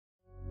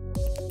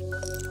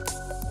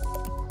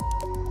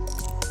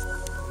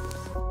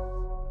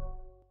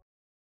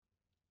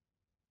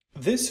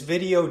This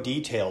video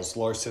details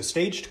LARSA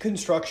Staged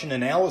Construction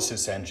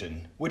Analysis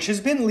Engine, which has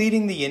been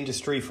leading the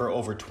industry for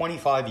over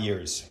 25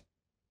 years.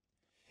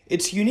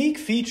 Its unique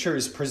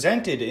features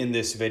presented in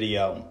this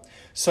video,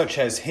 such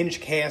as hinge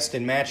cast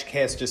and match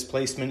cast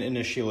displacement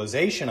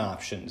initialization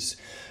options,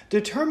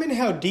 determine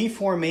how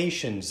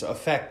deformations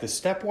affect the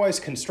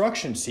stepwise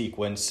construction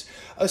sequence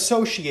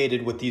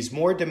associated with these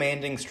more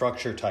demanding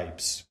structure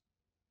types.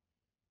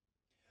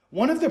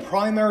 One of the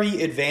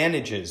primary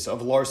advantages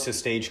of LARSA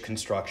stage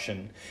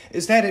construction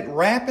is that it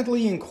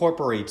rapidly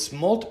incorporates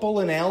multiple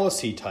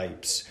analysis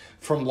types,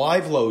 from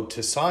live load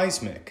to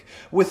seismic,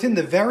 within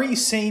the very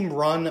same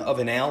run of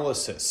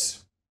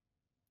analysis.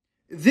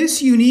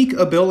 This unique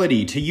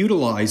ability to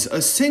utilize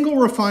a single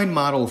refined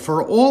model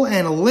for all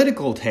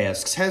analytical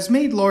tasks has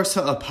made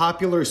LARSA a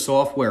popular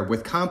software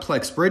with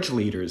complex bridge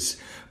leaders,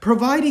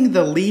 providing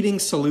the leading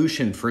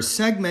solution for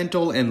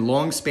segmental and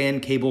long-span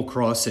cable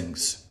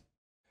crossings.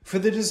 For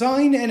the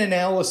design and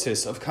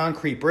analysis of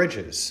concrete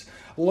bridges,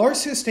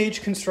 LARSA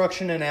stage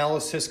construction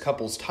analysis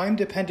couples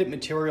time-dependent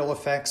material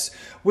effects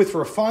with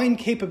refined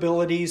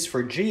capabilities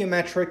for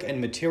geometric and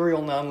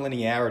material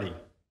nonlinearity.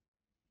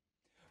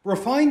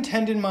 Refined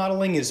tendon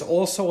modeling is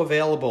also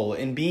available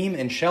in beam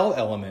and shell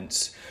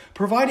elements,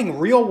 providing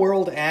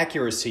real-world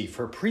accuracy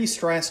for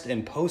pre-stressed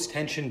and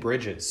post-tension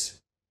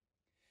bridges.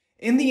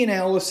 In the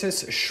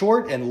analysis,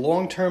 short and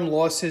long-term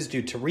losses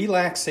due to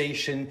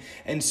relaxation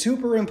and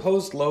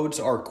superimposed loads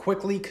are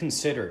quickly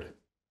considered.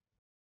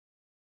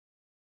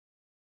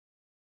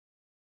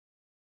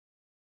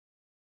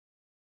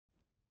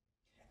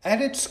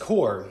 At its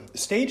core,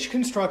 stage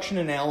construction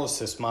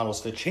analysis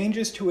models the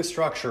changes to a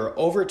structure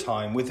over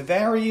time with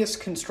various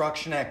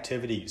construction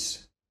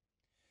activities.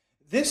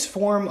 This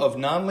form of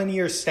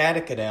nonlinear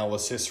static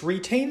analysis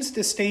retains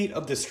the state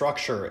of the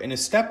structure in a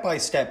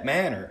step-by-step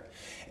manner,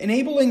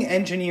 enabling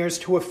engineers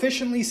to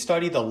efficiently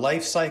study the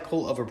life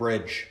cycle of a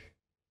bridge.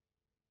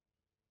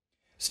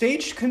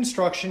 Staged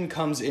construction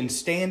comes in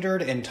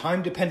standard and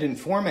time-dependent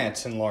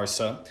formats in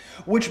LARSA,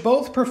 which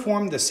both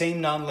perform the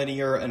same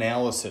nonlinear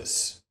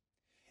analysis.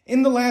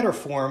 In the latter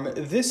form,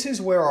 this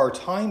is where our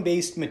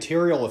time-based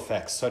material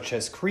effects such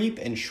as creep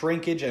and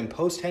shrinkage and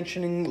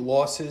post-tensioning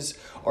losses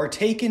are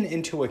taken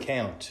into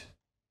account.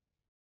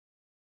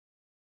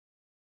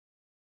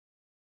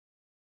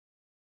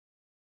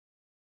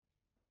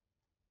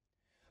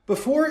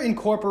 Before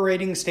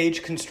incorporating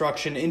stage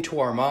construction into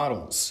our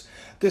models,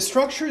 the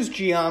structure's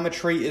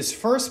geometry is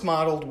first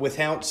modeled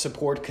without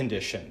support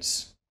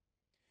conditions.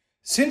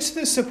 Since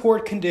the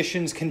support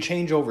conditions can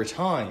change over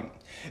time,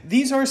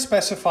 these are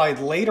specified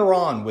later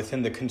on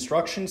within the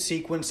construction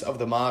sequence of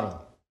the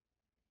model.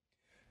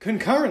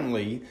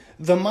 Concurrently,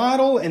 the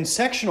model and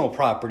sectional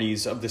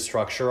properties of the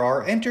structure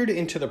are entered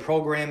into the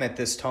program at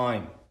this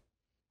time.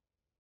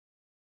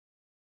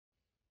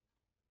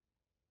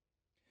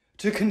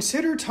 To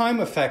consider time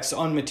effects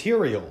on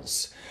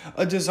materials,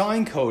 a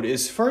design code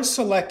is first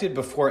selected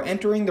before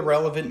entering the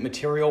relevant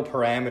material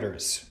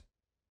parameters.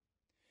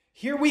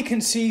 Here we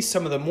can see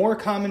some of the more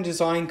common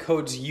design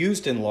codes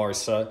used in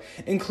LARSA,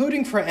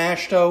 including for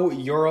AASHTO,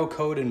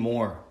 Eurocode, and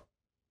more.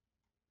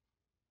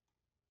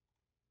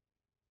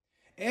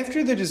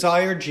 After the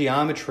desired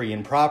geometry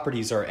and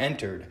properties are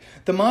entered,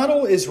 the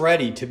model is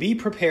ready to be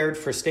prepared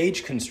for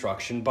stage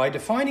construction by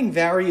defining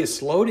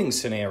various loading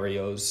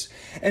scenarios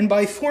and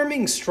by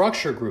forming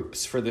structure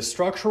groups for the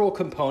structural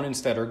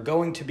components that are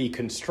going to be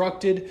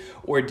constructed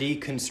or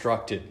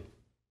deconstructed.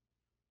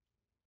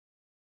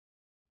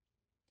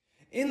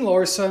 In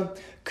LARSA,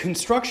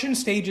 construction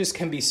stages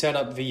can be set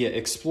up via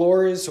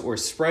explorers or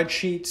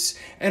spreadsheets,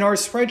 and our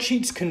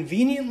spreadsheets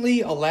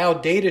conveniently allow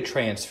data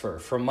transfer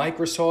from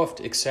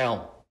Microsoft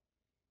Excel.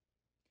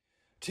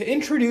 To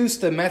introduce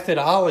the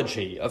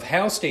methodology of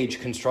how stage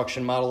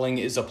construction modeling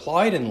is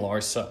applied in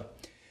LARSA,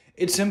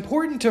 it's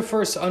important to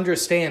first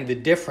understand the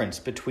difference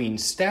between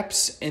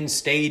steps and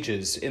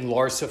stages in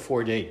LARSA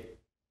 4D.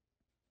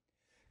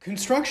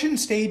 Construction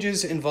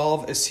stages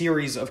involve a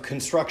series of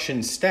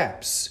construction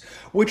steps,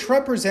 which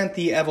represent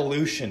the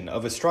evolution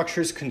of a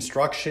structure's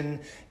construction,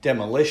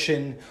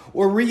 demolition,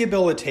 or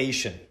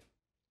rehabilitation.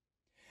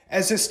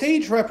 As a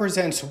stage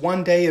represents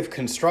one day of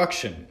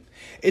construction,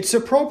 it's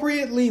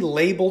appropriately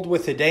labeled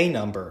with a day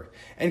number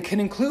and can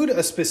include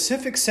a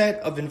specific set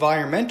of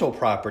environmental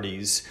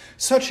properties,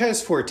 such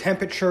as for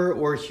temperature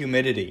or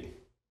humidity.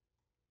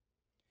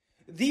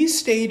 These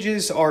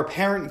stages are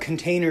parent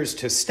containers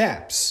to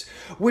steps,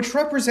 which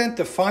represent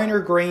the finer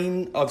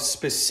grain of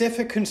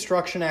specific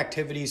construction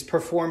activities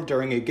performed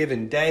during a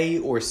given day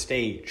or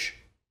stage.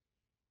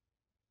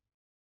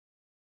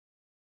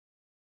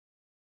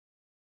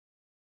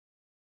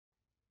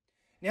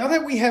 Now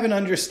that we have an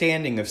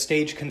understanding of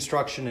stage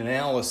construction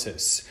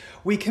analysis,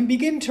 we can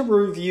begin to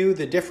review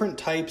the different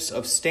types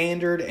of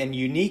standard and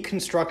unique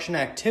construction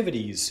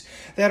activities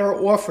that are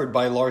offered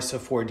by LARSA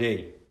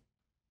 4D.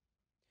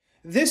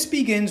 This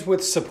begins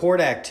with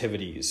support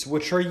activities,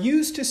 which are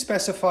used to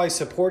specify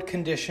support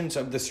conditions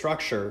of the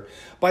structure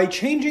by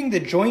changing the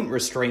joint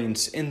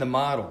restraints in the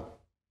model.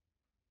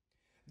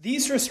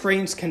 These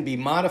restraints can be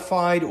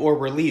modified or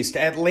released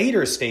at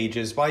later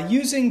stages by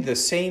using the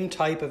same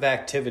type of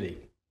activity.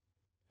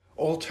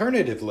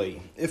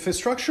 Alternatively, if a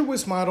structure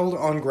was modeled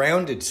on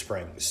grounded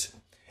springs,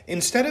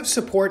 instead of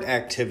support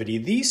activity,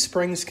 these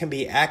springs can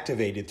be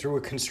activated through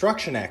a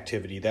construction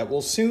activity that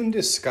we'll soon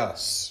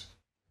discuss.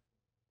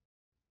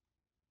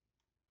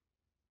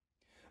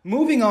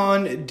 Moving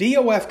on,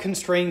 DOF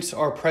constraints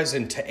are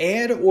present to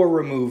add or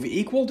remove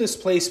equal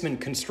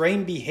displacement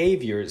constrained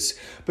behaviors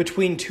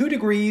between 2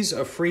 degrees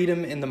of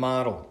freedom in the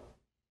model.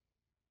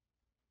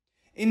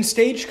 In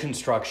stage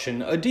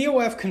construction, a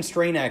DOF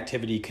constraint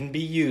activity can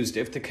be used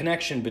if the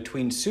connection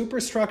between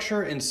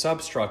superstructure and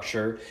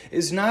substructure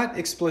is not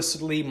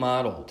explicitly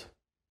modeled.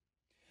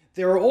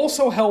 They are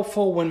also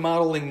helpful when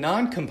modeling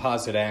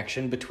non-composite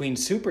action between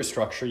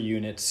superstructure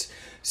units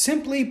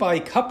simply by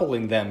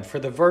coupling them for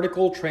the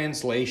vertical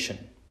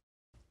translation.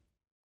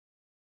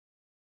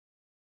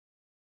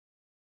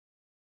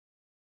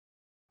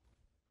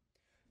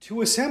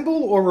 To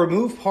assemble or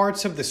remove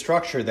parts of the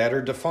structure that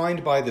are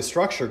defined by the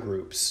structure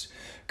groups,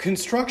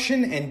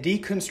 construction and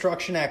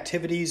deconstruction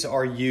activities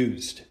are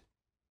used.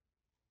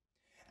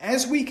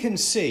 As we can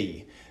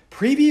see,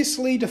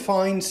 previously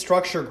defined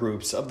structure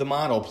groups of the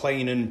model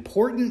play an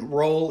important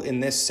role in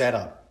this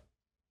setup.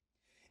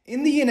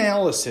 In the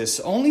analysis,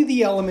 only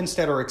the elements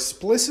that are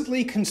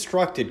explicitly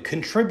constructed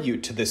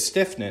contribute to the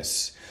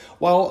stiffness,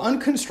 while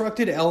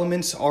unconstructed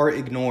elements are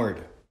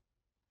ignored.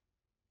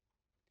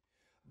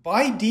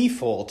 By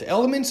default,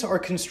 elements are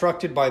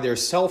constructed by their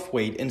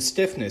self-weight and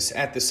stiffness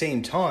at the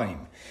same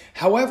time.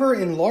 However,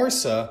 in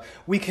LARSA,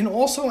 we can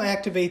also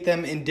activate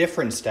them in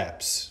different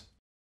steps.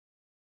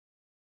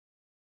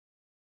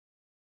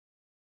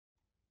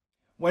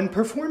 When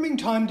performing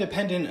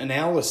time-dependent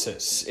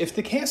analysis, if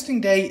the casting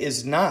day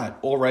is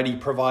not already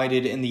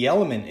provided in the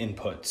element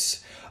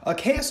inputs, a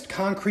cast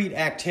concrete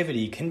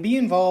activity can be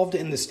involved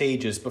in the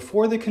stages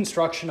before the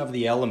construction of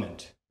the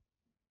element.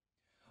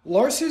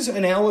 LARSA's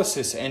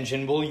analysis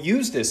engine will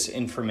use this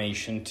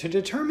information to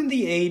determine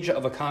the age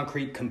of a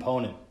concrete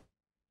component.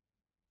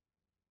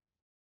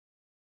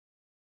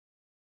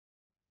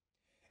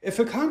 If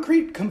a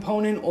concrete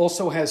component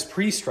also has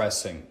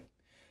pre-stressing,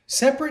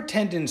 separate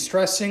tendon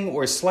stressing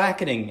or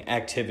slackening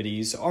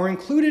activities are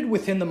included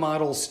within the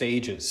model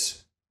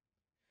stages.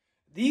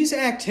 These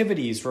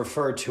activities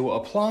refer to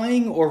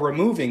applying or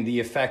removing the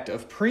effect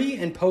of pre-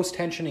 and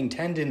post-tensioning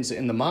tendons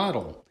in the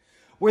model,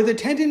 where the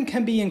tendon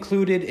can be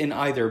included in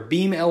either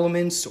beam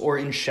elements or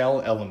in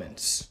shell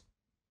elements.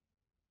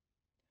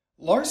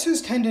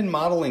 LARSA's tendon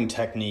modeling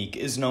technique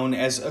is known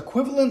as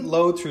equivalent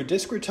load through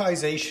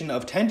discretization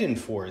of tendon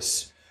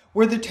force,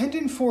 where the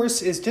tendon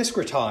force is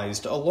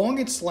discretized along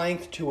its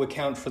length to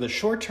account for the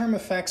short-term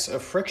effects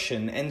of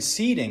friction and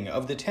seating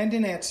of the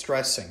tendon at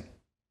stressing.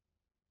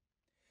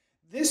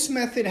 This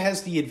method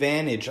has the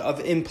advantage of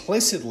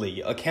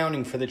implicitly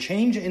accounting for the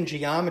change in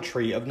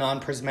geometry of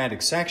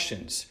non-prismatic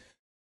sections.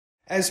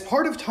 As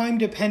part of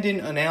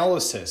time-dependent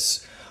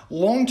analysis,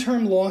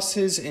 long-term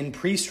losses in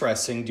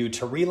pre-stressing due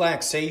to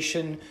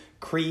relaxation,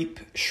 creep,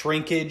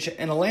 shrinkage,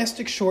 and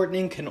elastic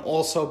shortening can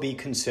also be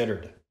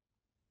considered.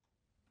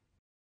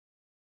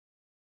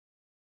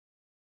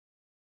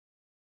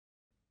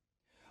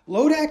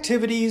 Load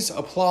activities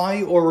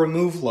apply or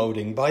remove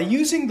loading by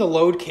using the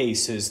load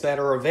cases that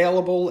are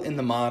available in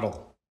the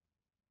model.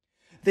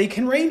 They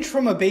can range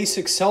from a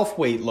basic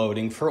self-weight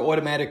loading for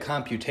automatic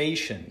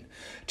computation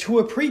to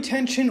a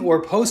pre-tension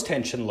or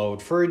post-tension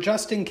load for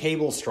adjusting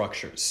cable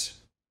structures.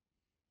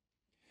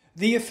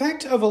 The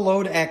effect of a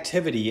load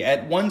activity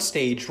at one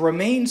stage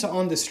remains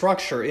on the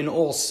structure in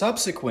all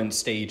subsequent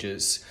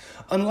stages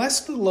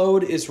unless the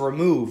load is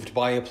removed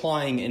by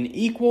applying an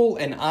equal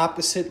and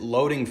opposite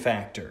loading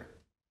factor.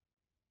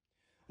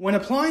 When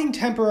applying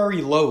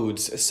temporary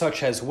loads,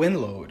 such as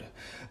wind load,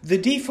 the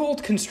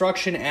default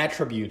construction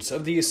attributes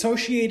of the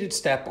associated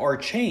step are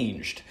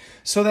changed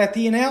so that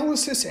the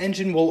analysis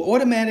engine will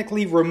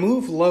automatically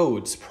remove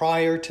loads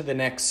prior to the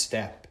next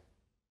step.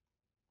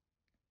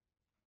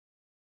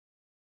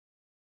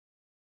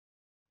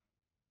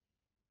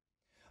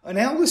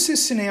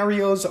 Analysis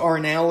scenarios are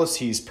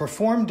analyses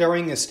performed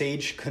during a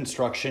stage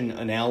construction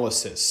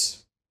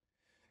analysis.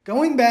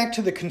 Going back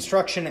to the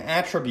construction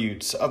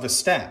attributes of a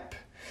step,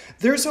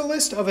 there's a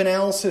list of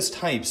analysis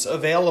types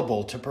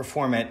available to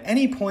perform at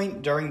any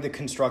point during the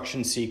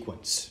construction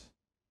sequence.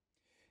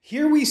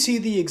 Here we see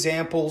the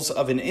examples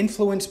of an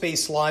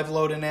influence-based live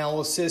load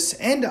analysis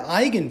and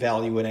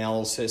eigenvalue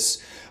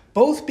analysis,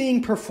 both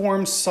being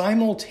performed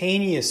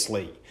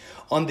simultaneously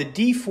on the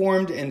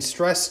deformed and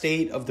stressed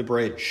state of the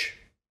bridge.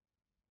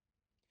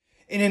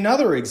 In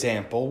another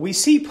example, we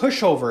see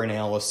pushover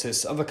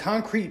analysis of a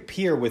concrete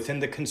pier within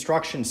the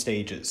construction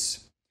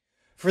stages.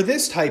 For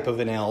this type of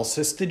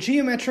analysis, the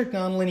geometric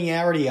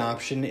nonlinearity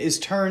option is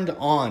turned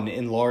on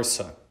in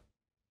LARSA.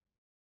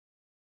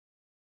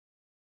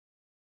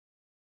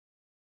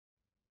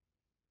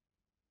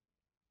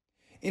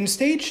 In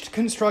staged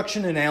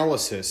construction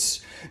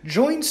analysis,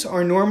 joints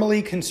are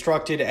normally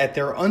constructed at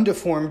their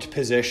undeformed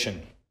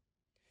position.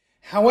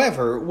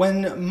 However,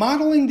 when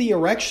modeling the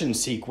erection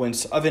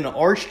sequence of an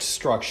arched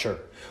structure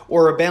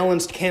or a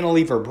balanced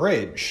cantilever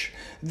bridge,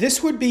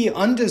 this would be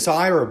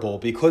undesirable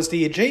because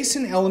the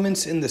adjacent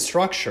elements in the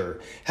structure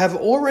have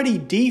already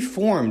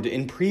deformed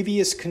in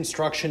previous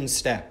construction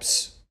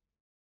steps.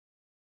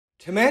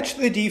 To match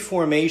the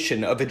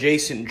deformation of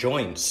adjacent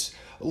joints,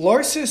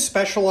 LARSA's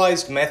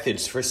specialized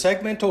methods for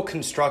segmental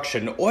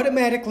construction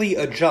automatically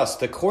adjust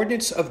the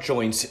coordinates of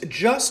joints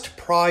just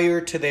prior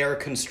to their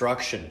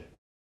construction.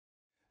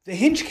 The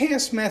hinge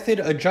cast method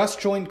adjusts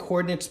joint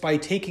coordinates by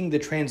taking the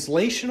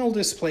translational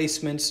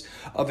displacements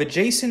of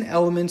adjacent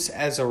elements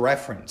as a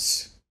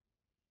reference.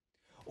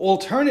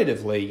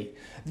 Alternatively,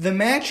 the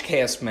match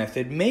cast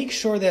method makes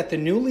sure that the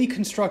newly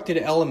constructed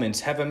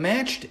elements have a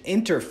matched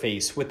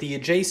interface with the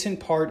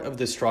adjacent part of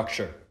the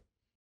structure.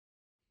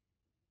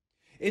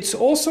 It's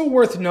also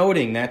worth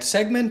noting that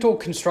segmental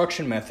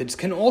construction methods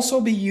can also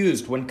be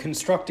used when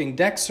constructing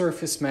deck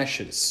surface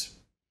meshes.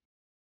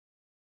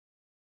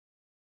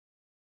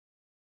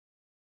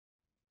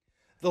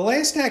 The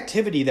last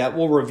activity that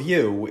we'll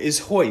review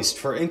is hoist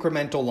for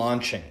incremental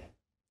launching.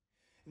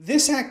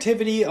 This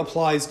activity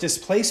applies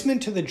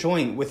displacement to the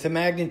joint with a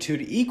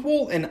magnitude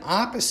equal and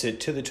opposite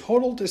to the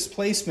total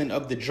displacement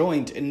of the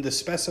joint in the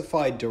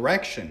specified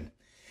direction,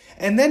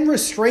 and then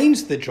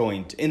restrains the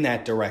joint in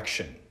that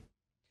direction.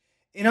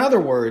 In other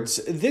words,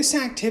 this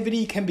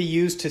activity can be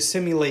used to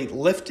simulate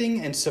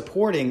lifting and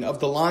supporting of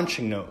the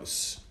launching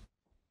nose.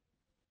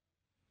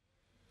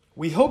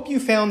 We hope you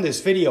found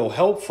this video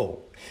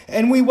helpful,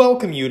 and we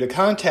welcome you to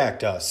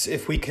contact us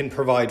if we can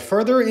provide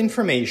further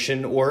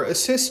information or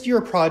assist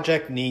your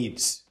project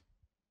needs.